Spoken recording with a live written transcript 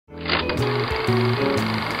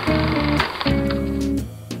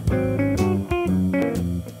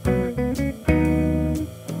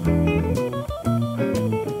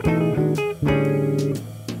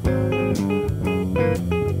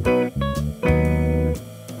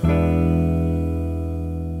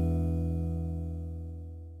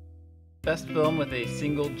Best film with a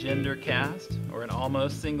single gender cast, or an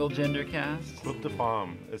almost single gender cast. Coupe de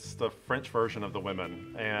Femme. It's the French version of The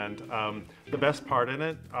Women. And the best part in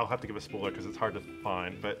it, I'll have to give a spoiler because it's hard to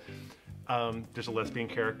find, but there's a lesbian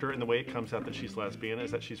character, and the way it comes out that she's lesbian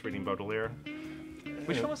is that she's reading Baudelaire.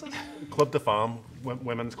 Which film is this? Club de Femme,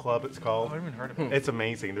 Women's Club, it's called. I haven't even heard of it. It's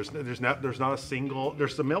amazing. There's not a single.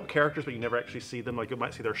 There's the male characters, but you never actually see them. Like you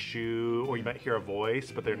might see their shoe, or you might hear a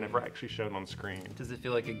voice, but they're never actually shown on screen. Does it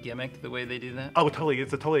feel like a gimmick the way they do that? Oh, totally.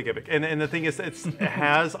 It's a totally gimmick. And the thing is, it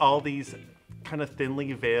has all these kind of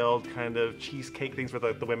thinly veiled kind of cheesecake things with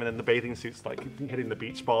the women in the bathing suits like hitting the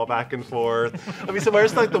beach ball back and forth. I mean, so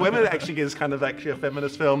whereas like the women actually is kind of actually a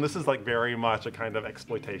feminist film, this is like very much a kind of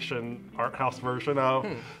exploitation art house version of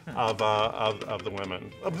the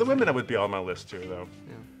women. Of the women, that would be on my list too, though.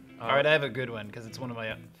 Yeah. All right, I have a good one because it's one of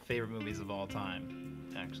my favorite movies of all time,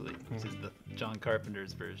 actually, which is the John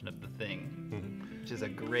Carpenter's version of The Thing, which is a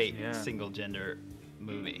great single gender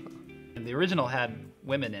movie. And the original had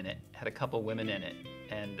women in it, had a couple women in it,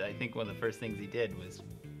 and I think one of the first things he did was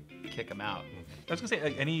kick them out. I was gonna say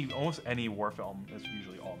like almost any war film is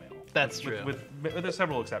usually all male. That's true. With there's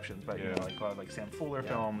several exceptions, but you know, like a lot of like Sam Fuller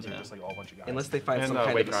films are just like all a bunch of guys. Unless they find some And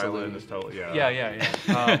kind Wake of a Island saloon.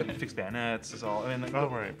 is totally Fixed Bayonets is all. I mean,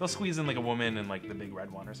 like, they'll squeeze in like a woman in like the Big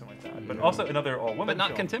Red One or something like that. But also another all-woman. But not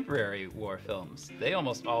film. contemporary war films. They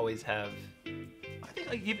almost always have I think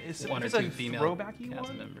like if one or it's two like female throwbacky cast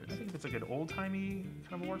one, members. I think if it's like an old-timey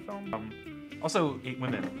kind of war film. Also, 8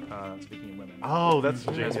 Women. Speaking of women. Oh, that's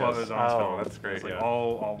James genius. Baldwin's film. Oh, that's great. It's like Yeah.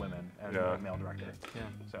 all women and a male director. Yeah.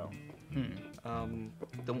 So.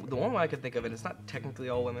 The one I could think of, and it's not technically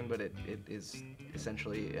all women, but it is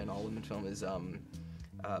essentially an all-women film, is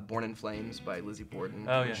Born in Flames by Lizzie Borden,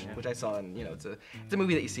 which I saw, and it's a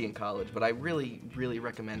movie that you see in college. But I really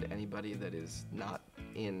recommend anybody that is not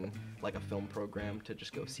in like a film program to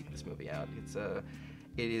just go seek this movie out.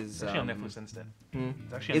 It is actually on Netflix Instant.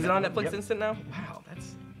 It's actually is it on Netflix Yep. Instant now? Wow,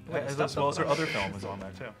 that's as well as her other film is on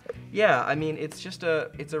there too. Yeah, I mean, it's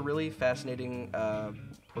a really fascinating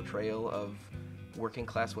portrayal of working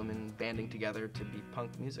class women banding together to be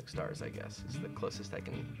punk music stars, I guess, is the closest I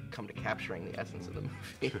can come to capturing the essence of the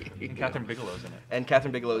movie. And Catherine Bigelow's in it. And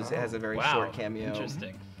Catherine Bigelow has a very short cameo.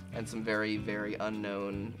 Interesting. And some very, very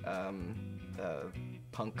unknown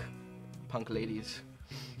punk ladies,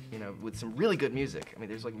 with some really good music. I mean,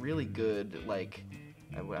 there's like really good, like,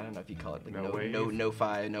 I don't know if you call it like no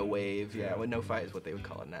wave. Yeah, well, no-fi is what they would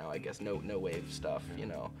call it now, I guess. No wave stuff,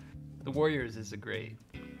 The Warriors is a great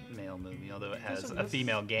male movie, although it has a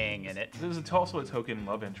female gang in it. There's also a token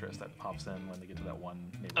love interest that pops in when they get to that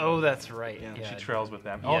one neighborhood. Oh, that's right. Yeah. She trails with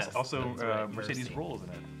them. Yes, also, that's right. Mercedes Mercy. Ruehl is in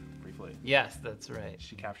it briefly. Yes, that's right.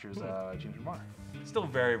 She captures James Remar. Still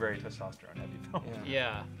very, very testosterone heavy film.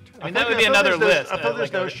 Yeah. I mean, that would be another list. I thought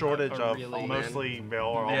there's like no shortage of really mostly male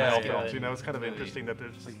or all Yeah, male yeah. films. It's kind of interesting that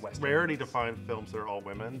there's Like Westerns. rarity to find films that are all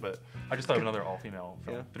women, but I just thought of another all-female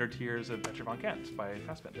film. Yeah. Bitter Tears of Petra von Kant by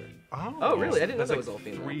Fassbender. Oh, really? I didn't know That's that like was all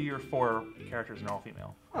female. 3 or 4 characters are all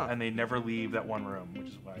female. Huh. And they never leave that one room, which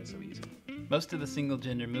is why it's so easy. Most of the single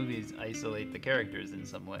gender movies isolate the characters in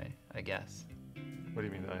some way, I guess. what do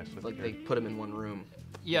you mean? Like they put them in one room.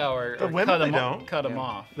 Yeah, or The women, cut they them don't. Cut them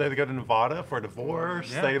off. They go to Nevada for a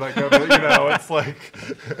divorce. Yeah. They like go to, it's like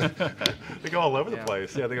they go all over the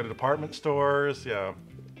place. Yeah, they go to department stores. Yeah.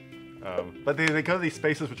 But they go to these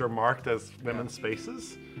spaces which are marked as women's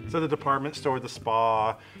spaces. So the department store, the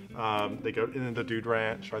spa, they go in the Dude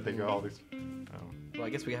Ranch, right? They go all these. Well, I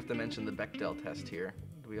guess we have to mention the Bechdel test here.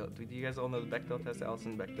 Do you guys all know the Bechdel test,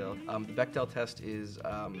 Alison Bechdel? The Bechdel test is,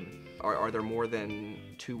 are there more than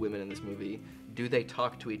 2 women in this movie? Do they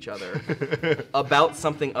talk to each other about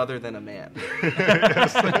something other than a man?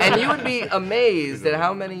 And you would be amazed at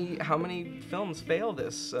how many films fail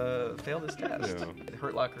this test. Yeah.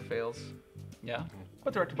 Hurt Locker fails, Yeah.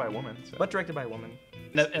 But directed by a woman. So. but directed by a woman.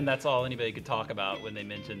 And that's all anybody could talk about when they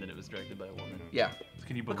mentioned that it was directed by a woman. Yeah.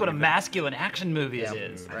 Can you Look what a believe masculine action movie Yeah,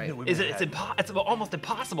 it is. right. It's almost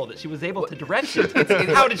impossible that she was able to direct it.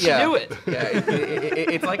 How did she do it? Yeah,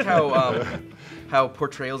 it's like how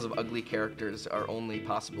portrayals of ugly characters are only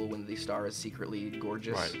possible when the star is secretly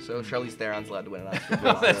gorgeous. Right. So Charlize Theron's allowed to win an Oscar. for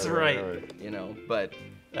that, That's right. But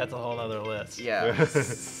That's a whole other list. yeah.